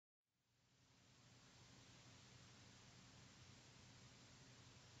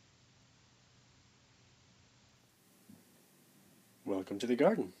Welcome to the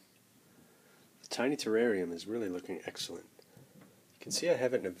garden. The tiny terrarium is really looking excellent. You can see I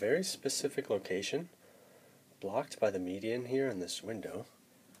have it in a very specific location, blocked by the median here on this window,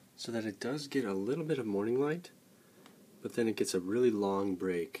 so that it does get a little bit of morning light, but then it gets a really long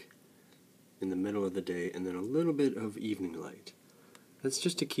break in the middle of the day and then a little bit of evening light. That's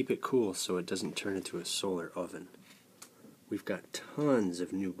just to keep it cool so it doesn't turn into a solar oven. We've got tons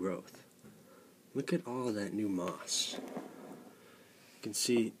of new growth. Look at all that new moss. You can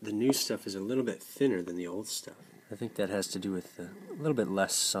see the new stuff is a little bit thinner than the old stuff. I think that has to do with a little bit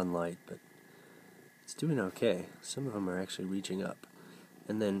less sunlight, but it's doing okay. Some of them are actually reaching up.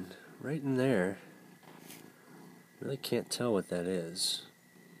 And then right in there, really can't tell what that is.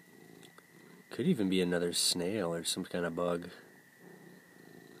 Could even be another snail or some kind of bug.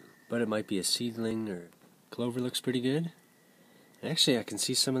 But it might be a seedling, or clover looks pretty good. Actually, I can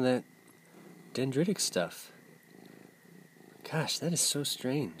see some of that dendritic stuff. Gosh, that is so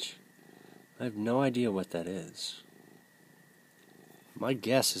strange. I have no idea what that is. My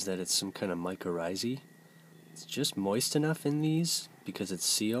guess is that it's some kind of mycorrhizae. It's just moist enough in these, because it's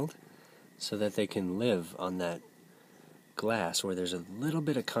sealed, so that they can live on that glass where there's a little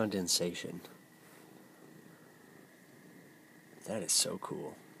bit of condensation. That is so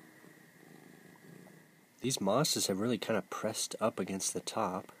cool. These mosses have really kind of pressed up against the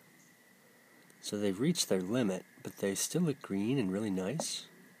top, so they've reached their limit, but they still look green and really nice.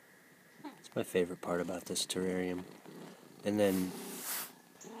 It's my favorite part about this terrarium. And then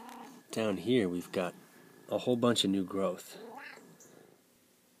down here we've got a whole bunch of new growth.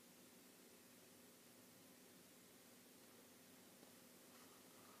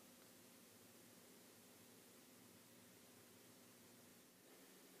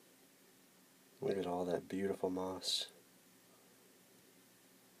 Look at all that beautiful moss.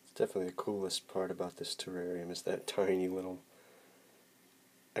 Definitely the coolest part about this terrarium is that tiny little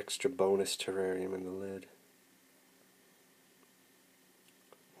extra bonus terrarium in the lid.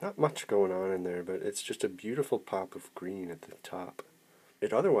 Not much going on in there, but it's just a beautiful pop of green at the top.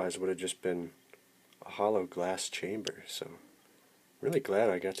 It otherwise would have just been a hollow glass chamber, so I'm really glad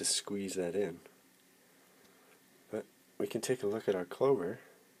I got to squeeze that in. But we can take a look at our clover.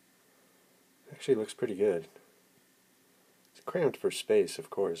 Actually looks pretty good. It's cramped for space, of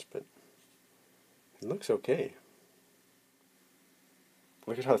course, but it looks okay.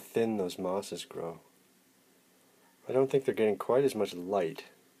 Look at how thin those mosses grow. I don't think they're getting quite as much light,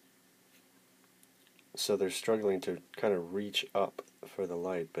 so they're struggling to kind of reach up for the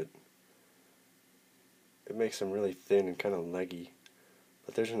light, but it makes them really thin and kind of leggy.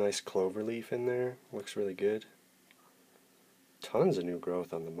 But there's a nice clover leaf in there. Looks really good. Tons of new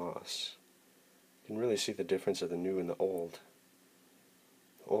growth on the moss. You can really see the difference of the new and the old.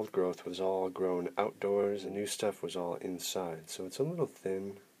 The old growth was all grown outdoors, the new stuff was all inside, so it's a little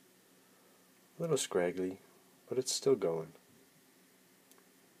thin, a little scraggly, but it's still going.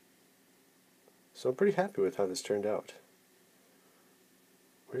 So I'm pretty happy with how this turned out.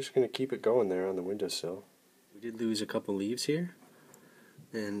 We're just going to keep it going there on the windowsill. We did lose a couple leaves here,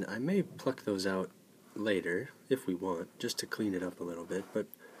 and I may pluck those out later, if we want, just to clean it up a little bit, but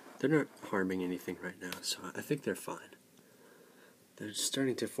they're not harming anything right now, so I think they're fine. They're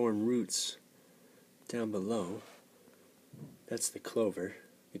starting to form roots down below. That's the clover,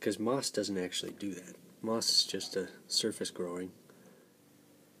 because moss doesn't actually do that. Moss is just a surface growing.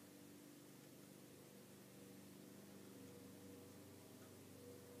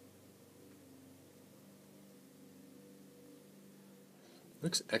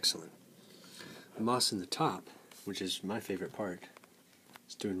 Looks excellent. The moss in the top, which is my favorite part,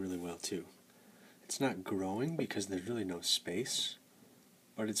 is doing really well too. It's not growing because there's really no space,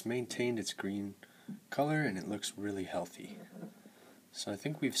 but it's maintained its green color and it looks really healthy. So I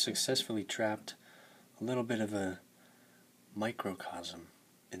think we've successfully trapped a little bit of a microcosm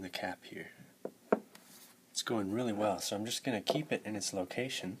in the cap here. It's going really well, so I'm just going to keep it in its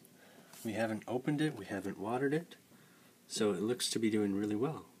location. We haven't opened it, we haven't watered it, so it looks to be doing really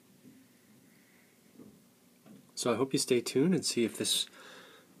well. So I hope you stay tuned and see if this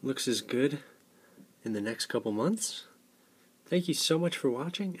looks as good in the next couple months. Thank you so much for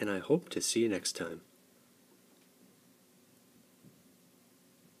watching, and I hope to see you next time.